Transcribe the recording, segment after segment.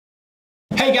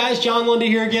Hey guys, John Lundy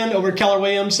here again over at Keller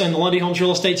Williams and the Lundy Homes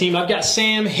Real Estate team. I've got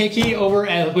Sam Hickey over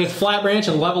with Flat Branch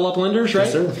and Level Up Lenders,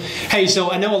 right? Yes, sir. Hey,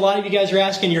 so I know a lot of you guys are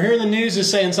asking, you're hearing the news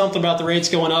is saying something about the rates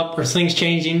going up or things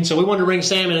changing. So we wanted to bring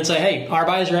Sam in and say, hey, our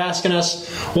buyers are asking us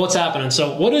what's happening.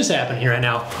 So what is happening here right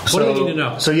now? What do we need to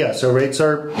know? So rates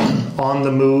are on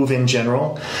the move in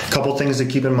general. A couple things to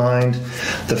keep in mind.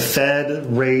 The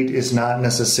Fed rate is not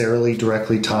necessarily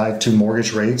directly tied to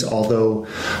mortgage rates, although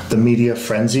the media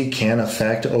frenzy can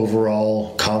affect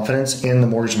overall confidence in the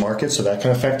mortgage market, so that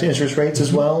can affect interest rates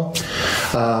as well.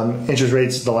 Interest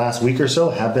rates the last week or so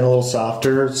have been a little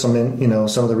softer. Some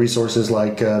of the resources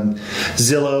like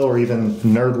Zillow or even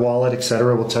NerdWallet,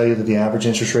 etc., will tell you that the average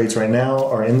interest rates right now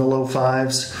are in the low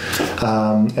fives.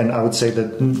 And I would say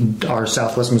that our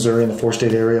Southwest Missouri and the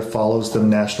four-state area follows the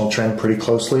national trend pretty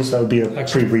closely, so that would be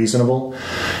pretty reasonable.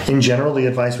 In general, the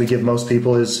advice we give most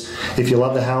people is if you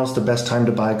love the house, the best time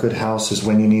to buy a good house is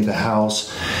when you need the house,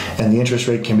 and the interest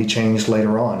rate can be changed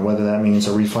later on, whether that means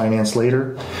a refinance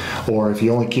later or if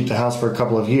you only keep the house for a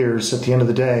couple of years. At the end of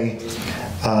the day,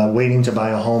 waiting to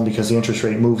buy a home because the interest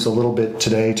rate moves a little bit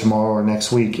today, tomorrow, or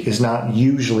next week is not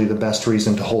usually the best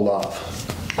reason to hold off.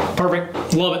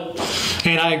 Perfect. Love it.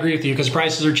 And I agree with you because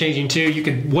prices are changing too. You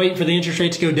could wait for the interest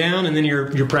rate to go down and then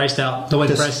you're priced out the way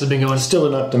the prices have been going. Still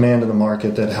enough demand in the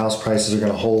market that house prices are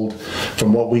going to hold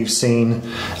from what we've seen.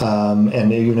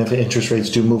 And even if interest rates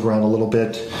do move around a little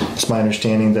bit, it's my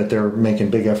understanding that they're making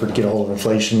a big effort to get a hold of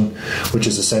inflation, which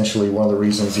is essentially one of the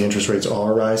reasons the interest rates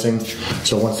are rising.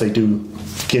 So once they do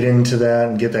get into that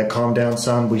and get that calmed down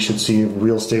some, we should see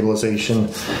real stabilization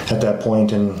at that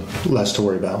point and less to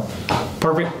worry about.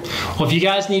 Perfect. Well, if you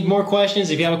guys need more questions,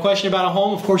 if you have a question about a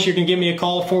home, of course, you can give me a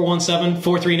call,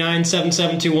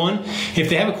 417-439-7721. If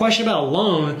they have a question about a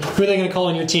loan, who are they going to call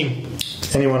on your team?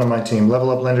 Anyone on my team.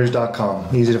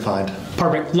 LevelUpLenders.com. Easy to find.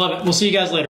 Perfect. Love it. We'll see you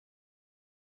guys later.